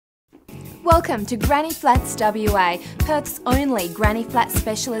Welcome to Granny Flats WA, Perth's only granny flat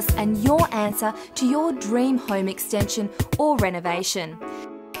specialist and your answer to your dream home extension or renovation.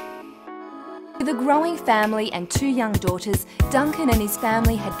 With a growing family and 2 young daughters, Duncan and his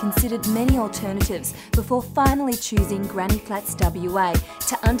family had considered many alternatives before finally choosing Granny Flats WA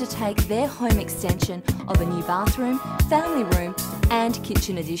to undertake their home extension of a new bathroom, family room and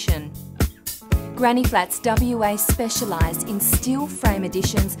kitchen addition. Granny Flats WA specialised in steel frame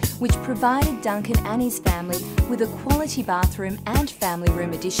additions which provided Duncan and his family with a quality bathroom and family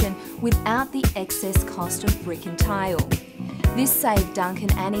room addition without the excess cost of brick and tile. This saved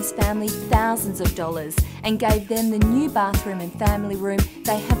Duncan and his family thousands of dollars and gave them the new bathroom and family room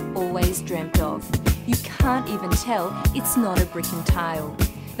they have always dreamt of. You can't even tell it's not a brick and tile.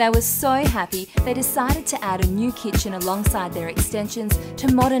 They were so happy they decided to add a new kitchen alongside their extensions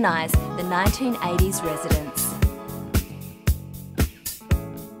to modernise the 1980s residence.